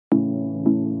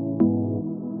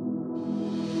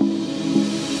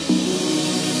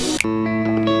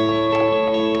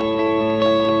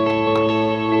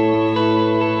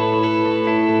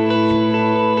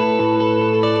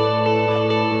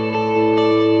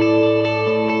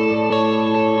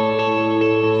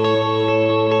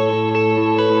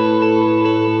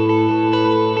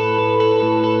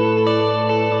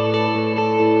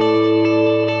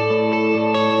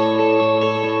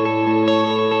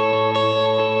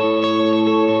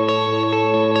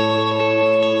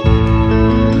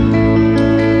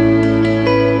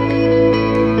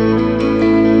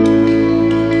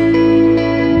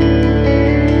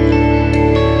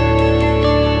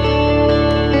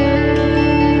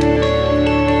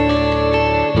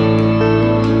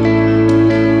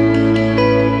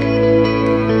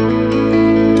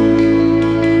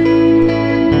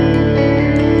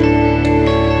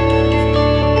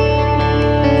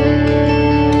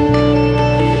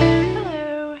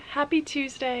Happy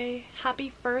Tuesday.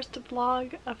 Happy first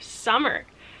vlog of summer.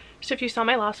 So if you saw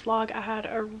my last vlog, I had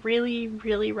a really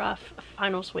rough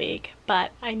finals week,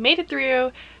 but I made it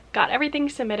through, got everything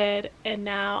submitted, and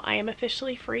now I am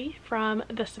officially free from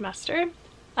the semester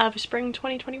of spring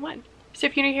 2021. So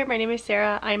if you're new here, my name is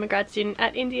Sarah. I am a grad student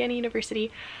at Indiana University.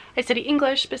 I study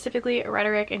English, specifically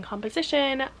rhetoric and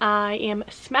composition. I am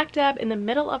smack dab in the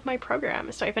middle of my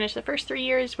program. So I finished the first 3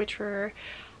 years, which were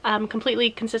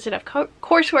completely consisted of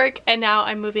coursework, and now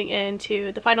I'm moving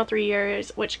into the final 3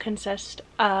 years, which consist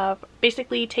of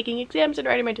basically taking exams and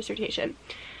writing my dissertation.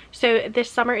 So this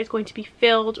summer is going to be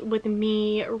filled with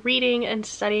me reading and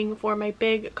studying for my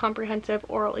big comprehensive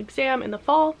oral exam in the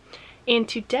fall. And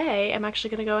today I'm actually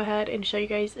going to go ahead and show you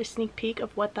guys a sneak peek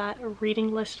of what that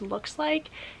reading list looks like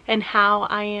and how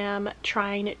I am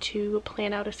trying to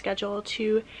plan out a schedule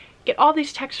to get all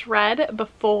these texts read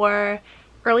before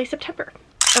early September.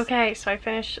 Okay, so I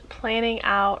finished planning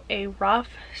out a rough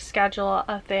schedule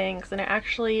of things, and I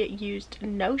actually used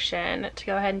Notion to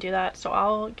go ahead and do that, so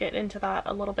I'll get into that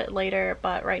a little bit later.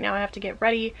 But right now I have to get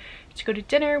ready to go to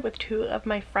dinner with 2 of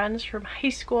my friends from high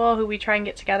school who we try and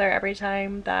get together every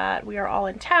time that we are all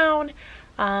in town.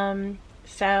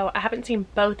 So I haven't seen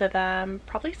both of them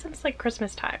probably since like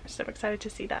Christmas time, so I'm excited to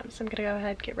see them. So I'm gonna go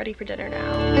ahead and get ready for dinner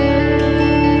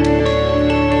now.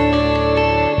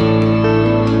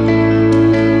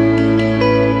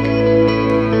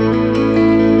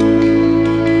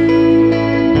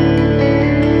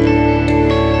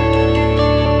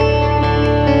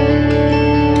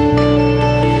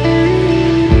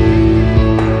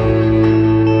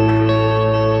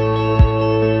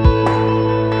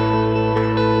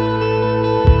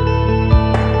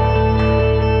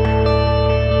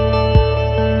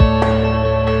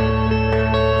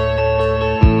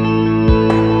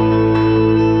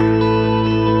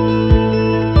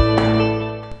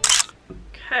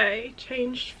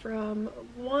 Changed from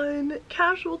one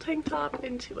casual tank top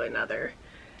into another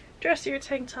dressier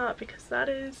tank top because that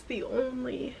is the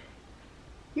only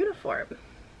uniform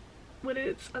when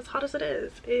it's as hot as it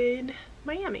is in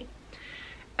Miami.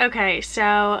 Okay,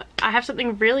 so I have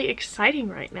something really exciting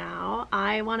right now.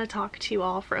 I want to talk to you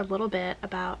all for a little bit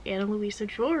about Ana Luisa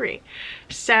jewelry.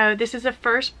 So this is the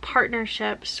first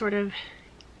partnership, sort of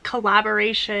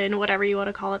collaboration, whatever you want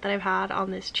to call it, that I've had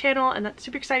on this channel, and that's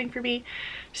super exciting for me.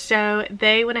 So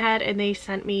they went ahead and they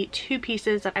sent me 2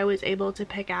 pieces that I was able to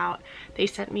pick out. They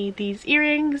sent me these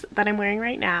earrings that I'm wearing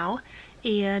right now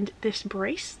and this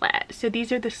bracelet. So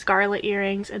these are the Scarlet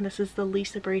earrings and this is the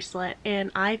Lisa bracelet, and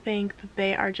I think that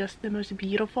they are just the most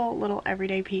beautiful little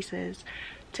everyday pieces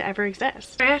to ever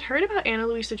exist. I had heard about Ana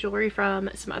Luisa jewelry from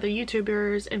some other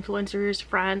YouTubers, influencers,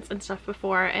 friends, and stuff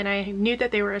before, and I knew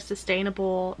that they were a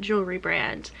sustainable jewelry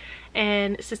brand.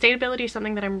 And sustainability is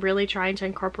something that I'm really trying to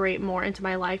incorporate more into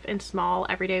my life in small,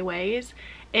 everyday ways.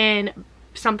 And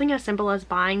something as simple as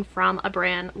buying from a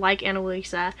brand like Ana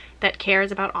Luisa that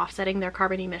cares about offsetting their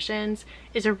carbon emissions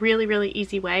is a really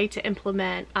easy way to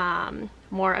implement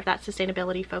more of that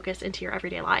sustainability focus into your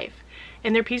everyday life.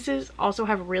 And their pieces also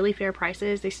have really fair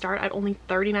prices. They start at only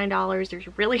 $39.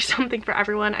 There's really something for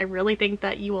everyone. I really think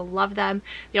that you will love them.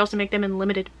 They also make them in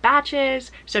limited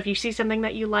batches, so if you see something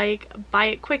that you like, buy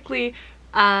it quickly.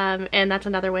 And that's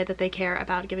another way that they care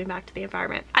about giving back to the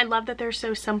environment. I love that they're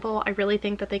so simple. I really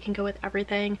think that they can go with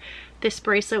everything. This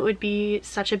bracelet would be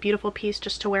such a beautiful piece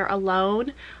just to wear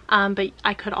alone, but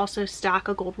I could also stack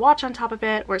a gold watch on top of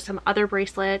it or some other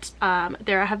bracelets.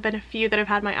 There have been a few that I've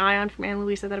had my eye on from Ana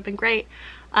Luisa that have been great.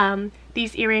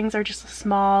 These earrings are just a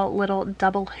small little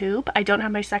double hoop. I don't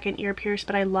have my second ear pierced,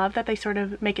 but I love that they sort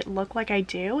of make it look like I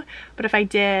do. But if I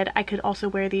did, I could also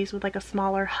wear these with like a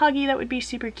smaller huggy that would be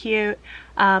super cute,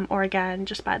 or again,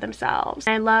 just by themselves.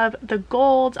 I love the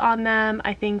gold on them.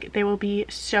 I think they will be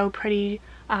so pretty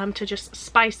to just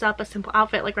spice up a simple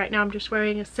outfit. Like right now I'm just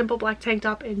wearing a simple black tank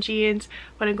top and jeans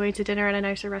when I'm going to dinner at a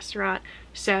nicer restaurant.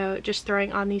 So just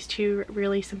throwing on these 2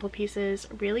 really simple pieces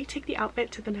really take the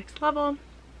outfit to the next level.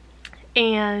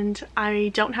 And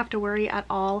I don't have to worry at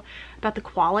all about the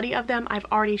quality of them. I've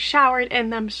already showered in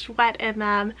them, sweat in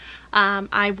them.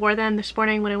 I wore them this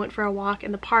morning when I went for a walk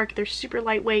in the park. They're super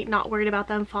lightweight, not worried about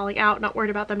them falling out, not worried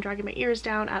about them dragging my ears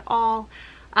down at all.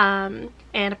 And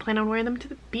I plan on wearing them to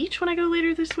the beach when I go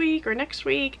later this week or next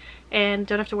week, and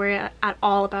don't have to worry at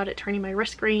all about it turning my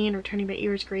wrist green or turning my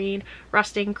ears green,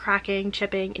 rusting, cracking,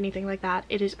 chipping, anything like that.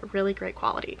 It is really great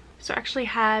quality. So I actually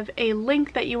have a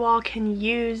link that you all can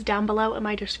use down below in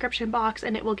my description box,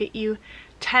 and it will get you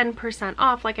 10%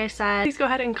 off. Like I said, please go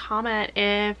ahead and comment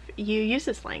if you use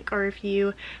this link, or if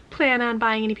you plan on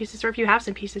buying any pieces, or if you have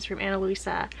some pieces from Ana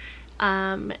Luisa.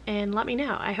 and let me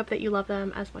know. I hope that you love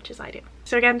them as much as I do.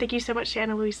 So again, thank you so much to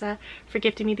Ana Luisa for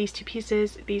gifting me these 2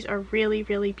 pieces. These are really,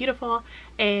 really beautiful,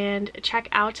 and check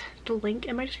out the link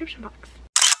in my description box.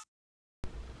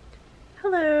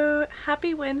 Hello,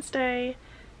 happy Wednesday.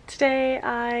 Today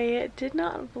I did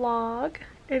not vlog.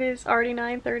 It is already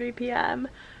 9:30 p.m.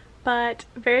 but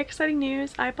very exciting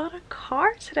news. I bought a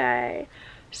car today.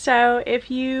 So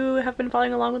if you have been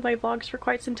following along with my vlogs for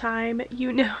quite some time,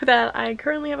 you know that I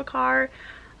currently have a car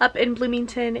up in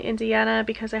Bloomington, Indiana,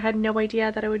 because I had no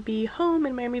idea that I would be home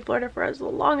in Miami, Florida for as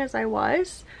long as I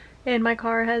was. And my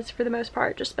car has, for the most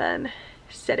part, just been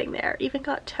sitting there. Even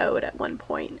got towed at one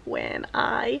point when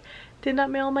I did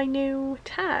not mail my new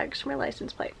tags for my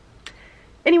license plate.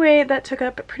 Anyway, that took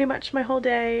up pretty much my whole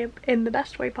day in the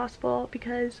best way possible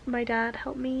because my dad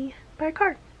helped me buy a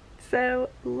car. So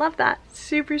love that.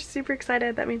 Super, super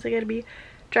excited. That means I get to be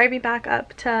driving back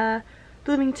up to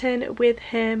Bloomington with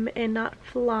him and not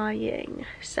flying.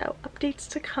 So updates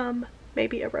to come,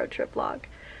 maybe a road trip vlog.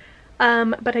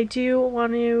 But I do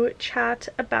want to chat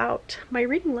about my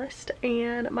reading list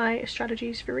and my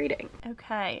strategies for reading.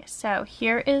 Okay, so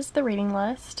here is the reading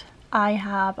list. I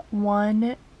have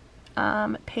one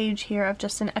page here of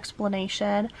just an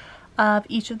explanation of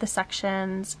each of the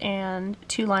sections and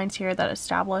 2 lines here that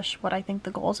establish what I think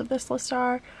the goals of this list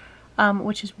are,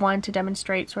 which is 1, to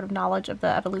demonstrate sort of knowledge of the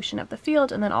evolution of the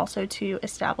field, and then also to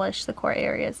establish the core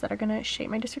areas that are going to shape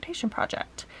my dissertation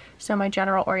project. So my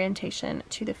general orientation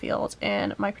to the field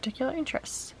and my particular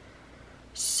interests.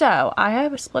 So I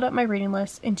have split up my reading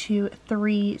list into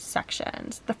 3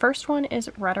 sections. The first one is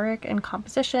rhetoric and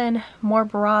composition more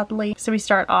broadly. So we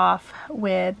start off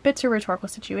with bits of rhetorical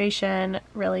situation,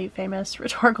 really famous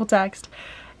rhetorical text.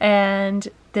 And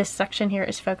this section here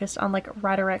is focused on like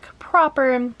rhetoric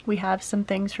proper. We have some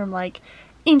things from like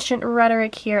ancient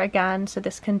rhetoric here again. So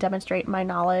this can demonstrate my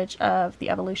knowledge of the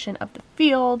evolution of the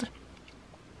field.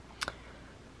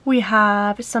 We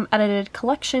have some edited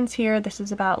collections here. This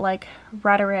is about like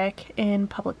rhetoric in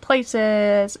public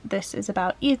places. This is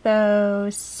about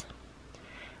ethos.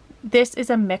 This is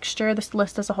a mixture. This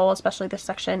list as a whole, especially this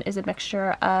section, is a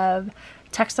mixture of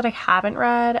texts that I haven't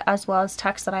read as well as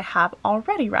texts that I have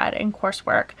already read in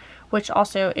coursework, which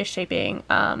also is shaping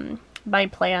my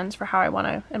plans for how I want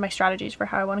to, and my strategies for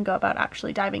how I want to go about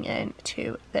actually diving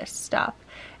into this stuff.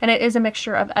 And it is a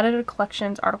mixture of edited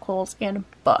collections, articles, and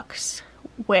books,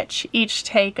 which each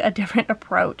take a different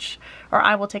approach, or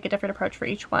I will take a different approach for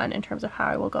each one in terms of how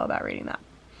I will go about reading that.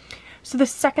 So the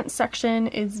second section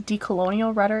is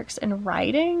decolonial rhetorics and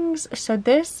writings. So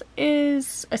this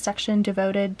is a section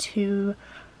devoted to,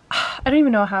 I don't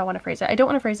even know how I want to phrase it. I don't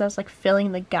want to phrase it as like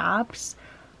filling the gaps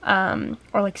or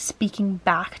like speaking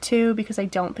back to, because I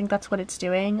don't think that's what it's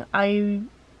doing. I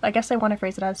guess I want to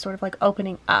phrase it as sort of like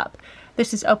opening up.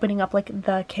 This is opening up like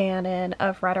the canon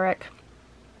of rhetoric.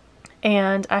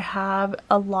 And I have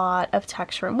a lot of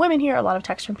text from women here, a lot of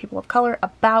text from people of color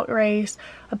about race,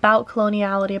 about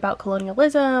coloniality, about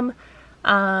colonialism.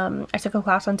 I took a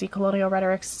class on decolonial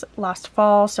rhetorics last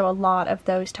fall, so a lot of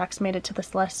those texts made it to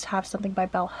this list. Have something by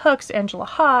Bell Hooks, Angela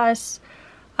Haas,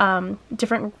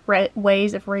 different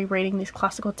ways of rereading these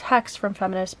classical texts from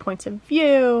feminist points of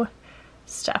view,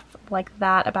 stuff like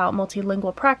that about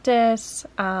multilingual practice,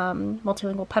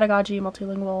 multilingual pedagogy,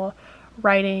 multilingual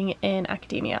writing in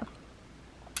academia.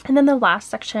 And then the last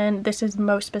section, this is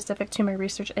most specific to my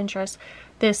research interests.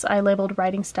 This I labeled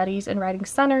writing studies and writing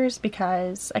centers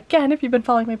because, again, if you've been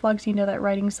following my vlogs, you know that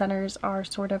writing centers are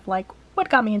sort of like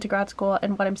what got me into grad school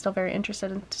and what I'm still very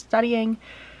interested in studying.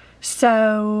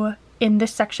 So in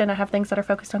this section, I have things that are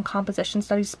focused on composition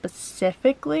studies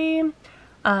specifically.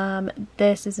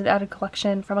 This is an added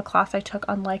collection from a class I took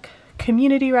on like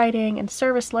community writing and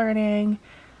service learning.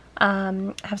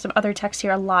 I have some other texts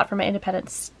here, a lot from my independent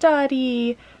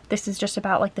study. This is just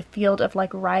about like the field of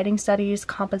like writing studies,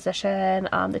 composition,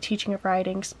 the teaching of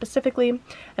writing specifically.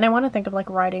 And I want to think of like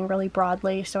writing really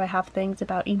broadly. So I have things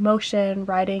about emotion,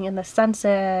 writing in the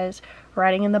senses,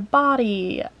 writing in the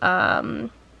body,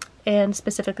 and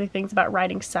specifically things about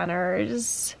writing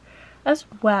centers as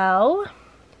well.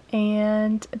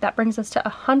 And that brings us to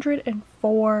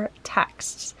 104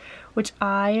 texts, which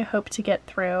I hope to get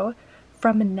through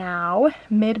from now,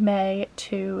 mid-May,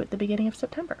 to the beginning of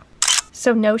September.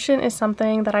 So Notion is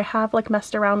something that I have like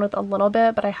messed around with a little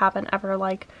bit, but I haven't ever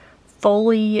like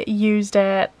fully used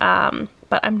it.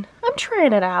 But I'm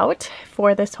trying it out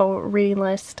for this whole reading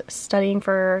list, studying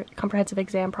for comprehensive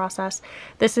exam process.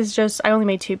 This is just, I only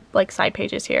made 2 like side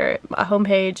pages here, a home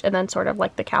page and then sort of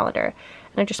like the calendar.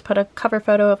 And I just put a cover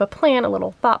photo of a plant, a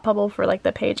little thought bubble for like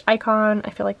the page icon. I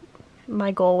feel like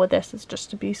my goal with this is just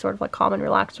to be sort of like calm and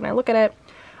relaxed when I look at it.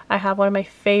 I have one of my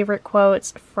favorite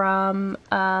quotes from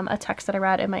a text that I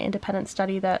read in my independent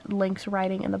study that links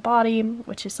writing in the body,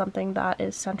 which is something that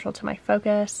is central to my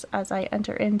focus as I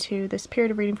enter into this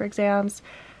period of reading for exams.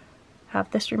 Have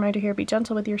this reminder here, be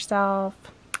gentle with yourself.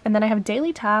 And then I have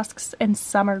daily tasks and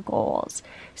summer goals.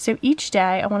 So each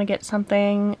day I want to get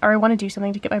something, or I want to do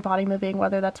something to get my body moving,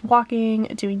 whether that's walking,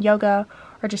 doing yoga,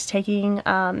 or just taking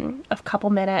a couple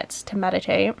minutes to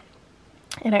meditate.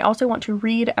 And I also want to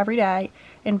read every day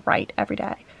and write every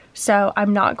day. So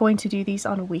I'm not going to do these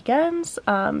on weekends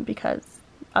because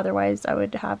otherwise I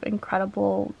would have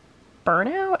incredible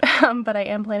burnout. But I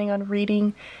am planning on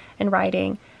reading and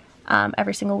writing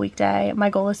every single weekday. My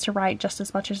goal is to write just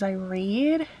as much as I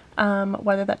read,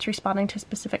 whether that's responding to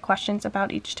specific questions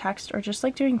about each text or just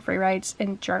like doing free writes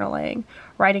and journaling.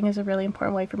 Writing is a really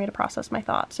important way for me to process my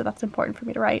thoughts, so that's important for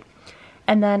me to write.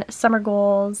 And then summer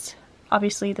goals.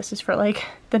 Obviously, this is for like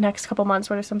the next couple months.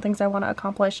 What are some things I want to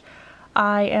accomplish?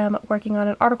 I am working on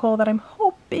an article that I'm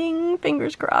hoping,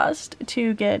 fingers crossed,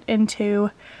 to get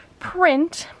into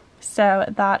print. So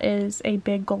that is a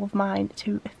big goal of mine,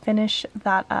 to finish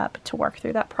that up, to work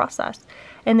through that process.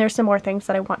 And there's some more things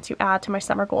that I want to add to my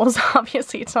summer goals.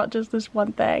 Obviously, it's not just this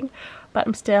one thing, but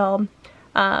I'm still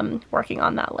working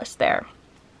on that list there.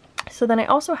 So then I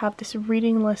also have this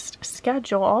reading list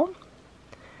schedule.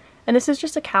 And this is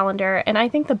just a calendar, and I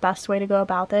think the best way to go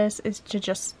about this is to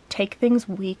just take things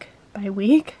week by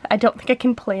week. I don't think I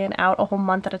can plan out a whole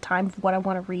month at a time of what I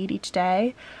want to read each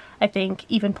day. I think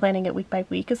even planning it week by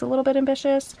week is a little bit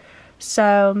ambitious.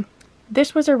 So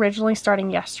this was originally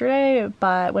starting yesterday,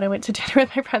 but when I went to dinner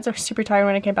with my friends, I was super tired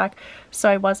when I came back,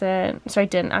 so I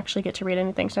didn't actually get to read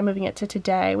anything. So I'm moving it to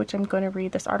today, which I'm going to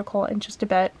read this article in just a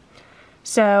bit.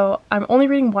 So I'm only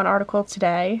reading one article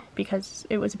today because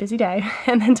it was a busy day,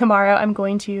 and then tomorrow I'm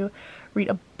going to read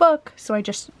a book. So I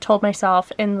just told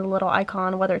myself in the little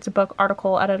icon, whether it's a book,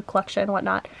 article, edited collection,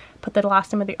 whatnot, put the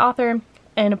last name of the author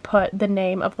and put the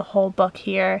name of the whole book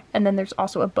here. And then there's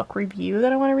also a book review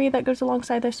that I want to read that goes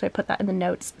alongside this, so I put that in the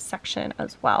notes section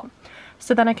as well.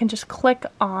 So then I can just click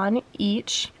on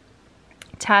each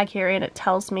tag here and it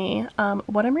tells me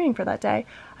what I'm reading for that day.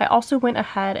 I also went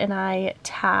ahead and I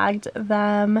tagged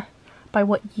them by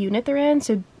what unit they're in.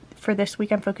 So for this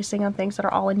week I'm focusing on things that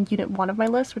are all in unit 1 of my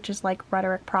list, which is like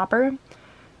rhetoric proper.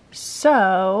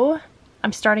 So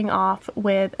I'm starting off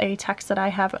with a text that I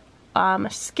have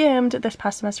skimmed this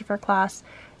past semester for a class.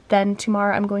 Then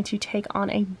tomorrow I'm going to take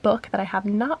on a book that I have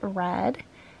not read.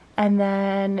 And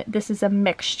then this is a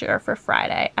mixture for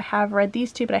Friday. I have read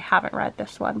these two, but I haven't read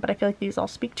this one. But I feel like these all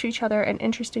speak to each other in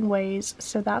interesting ways.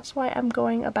 So that's why I'm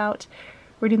going about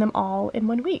reading them all in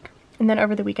 1 week. And then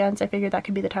over the weekends, I figured that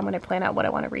could be the time when I plan out what I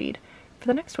want to read for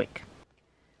the next week.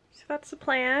 So that's the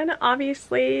plan.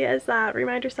 Obviously, as that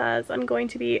reminder says, I'm going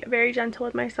to be very gentle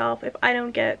with myself if I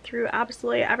don't get through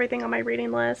absolutely everything on my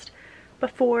reading list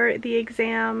before the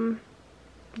exam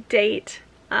date.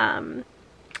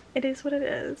 It is what it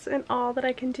is, and all that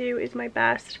I can do is my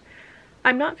best.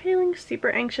 I'm not feeling super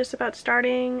anxious about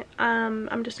starting.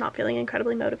 I'm just not feeling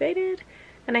incredibly motivated,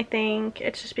 and I think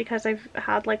it's just because I've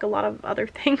had like a lot of other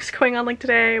things going on. Like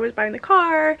today I was buying the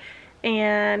car,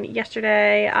 and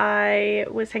yesterday I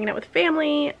was hanging out with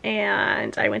family,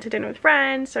 and I went to dinner with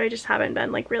friends, so I just haven't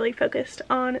been like really focused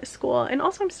on school. And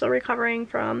also I'm still recovering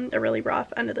from a really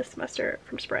rough end of the semester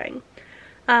from spring.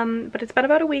 But it's been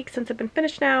about a week since I've been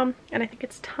finished now, and I think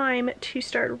it's time to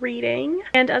start reading.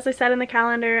 And as I said in the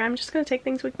calendar, I'm just going to take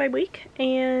things week by week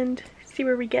and see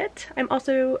where we get. I'm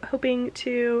also hoping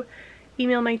to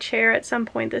email my chair at some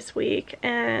point this week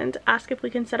and ask if we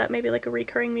can set up maybe like a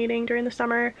recurring meeting during the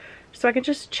summer, so I can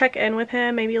just check in with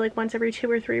him maybe like once every 2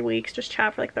 or 3 weeks, just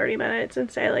chat for like 30 minutes and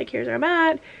say like, here's where I'm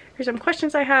at, here's some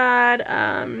questions I had,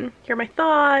 here are my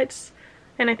thoughts.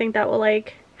 And I think that will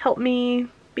like help me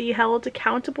be held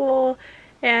accountable,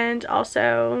 and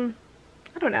also,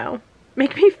 I don't know,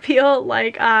 make me feel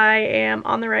like I am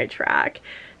on the right track,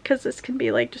 because this can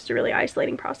be like just a really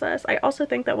isolating process. I also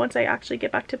think that once I actually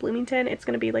get back to Bloomington, it's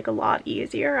going to be like a lot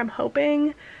easier. I'm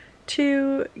hoping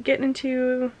to get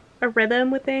into a rhythm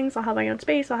with things. I'll have my own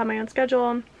space, I'll have my own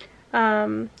schedule.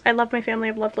 I love my family,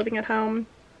 I've loved living at home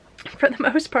for the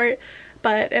most part,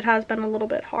 but it has been a little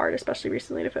bit hard, especially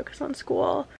recently, to focus on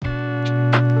school.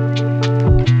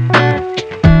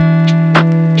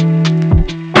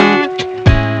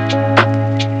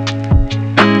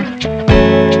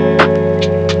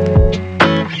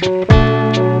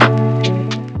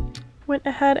 Went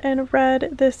ahead and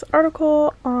read this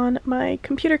article on my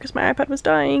computer because my iPad was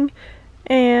dying,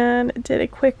 and did a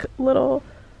quick little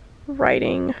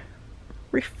writing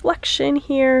reflection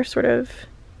here, sort of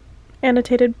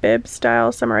annotated bib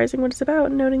style summarizing what it's about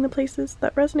and noting the places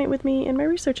that resonate with me and my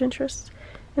research interests,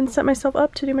 and set myself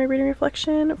up to do my reading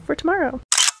reflection for tomorrow.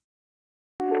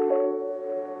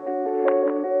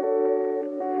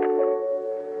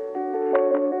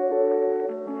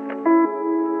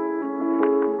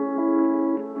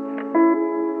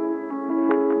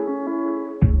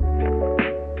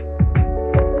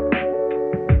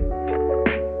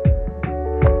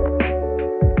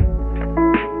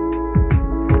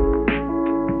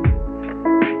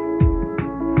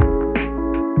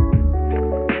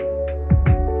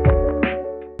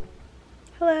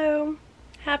 Hello,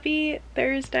 happy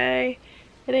Thursday.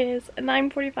 It is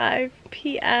 9:45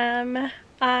 p.m.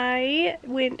 I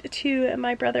went to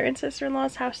my brother and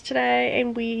sister-in-law's house today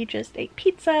and we just ate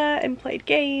pizza and played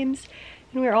games,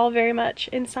 and we were all very much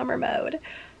in summer mode.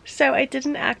 So I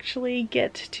didn't actually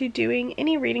get to doing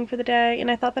any reading for the day, and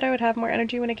I thought that I would have more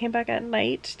energy when I came back at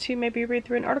night to maybe read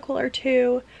through an article or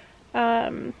two,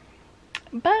 but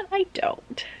I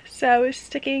don't. So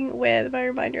sticking with my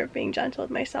reminder of being gentle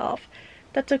with myself.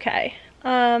 That's okay.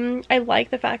 I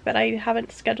like the fact that I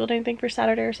haven't scheduled anything for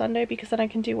Saturday or Sunday, because then I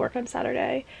can do work on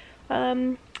Saturday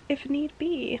if need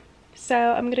be. So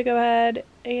I'm gonna go ahead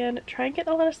and try and get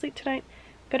a lot of sleep tonight,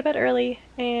 go to bed early,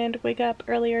 and wake up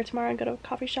earlier tomorrow and go to a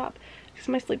coffee shop, because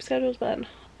my sleep schedule's been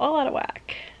all out of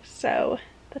whack. So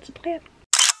that's the plan.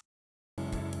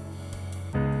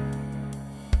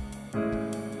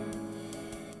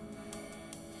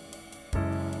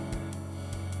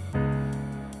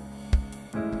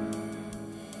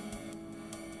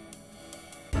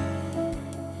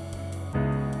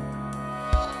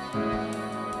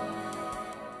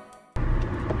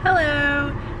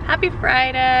 Hello, happy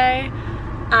Friday.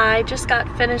 I just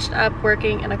got finished up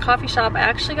working in a coffee shop. I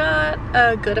actually got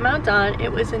a good amount done.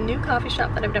 It was a new coffee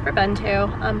shop that I've never been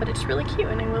to, but it's really cute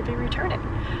and I will be returning.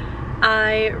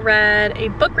 I read a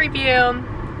book review,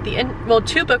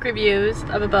 two book reviews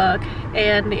of a book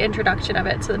and the introduction of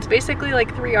it. So it's basically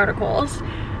like 3 articles,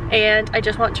 and I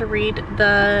just want to read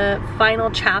the final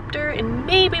chapter and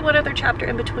maybe one other chapter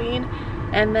in between,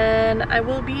 and then I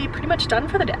will be pretty much done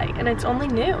for the day, and it's only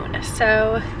noon,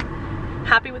 so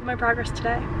happy with my progress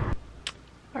today.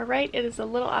 All right, it is a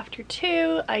little after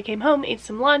 2. I came home, ate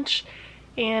some lunch,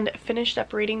 and finished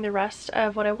up reading the rest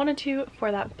of what I wanted to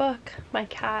for that book. My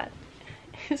cat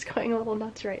is going a little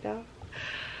nuts right now,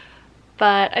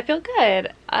 but I feel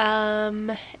good,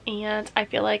 and I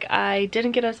feel like I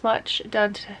didn't get as much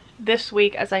done this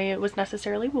week as I was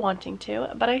necessarily wanting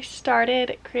to, but I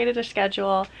created a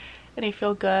schedule, and I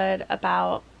feel good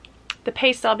about the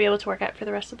pace I'll be able to work at for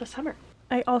the rest of the summer.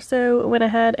 I also went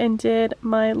ahead and did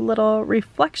my little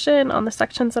reflection on the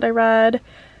sections that I read.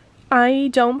 I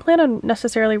don't plan on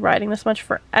necessarily writing this much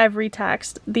for every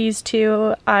text. These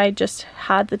 2, I just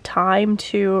had the time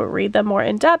to read them more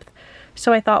in depth,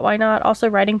 so I thought, why not? Also,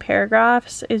 writing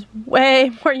paragraphs is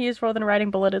way more useful than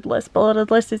writing bulleted lists. Bulleted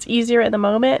lists is easier in the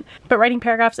moment, but writing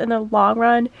paragraphs in the long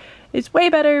run is way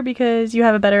better, because you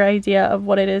have a better idea of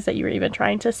what it is that you were even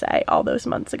trying to say all those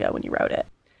months ago when you wrote it.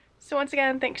 So once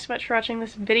again, thanks so much for watching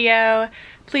this video.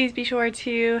 Please be sure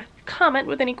to comment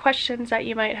with any questions that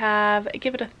you might have,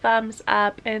 give it a thumbs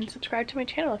up, and subscribe to my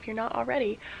channel if you're not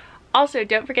already. Also,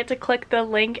 don't forget to click the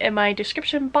link in my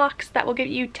description box. That will give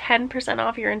you 10%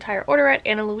 off your entire order at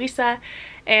Ana Luisa.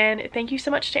 And thank you so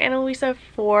much to Ana Luisa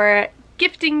for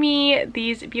gifting me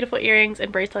these beautiful earrings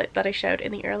and bracelet that I showed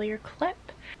in the earlier clip.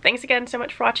 Thanks again so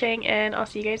much for watching, and I'll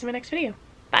see you guys in my next video.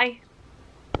 Bye!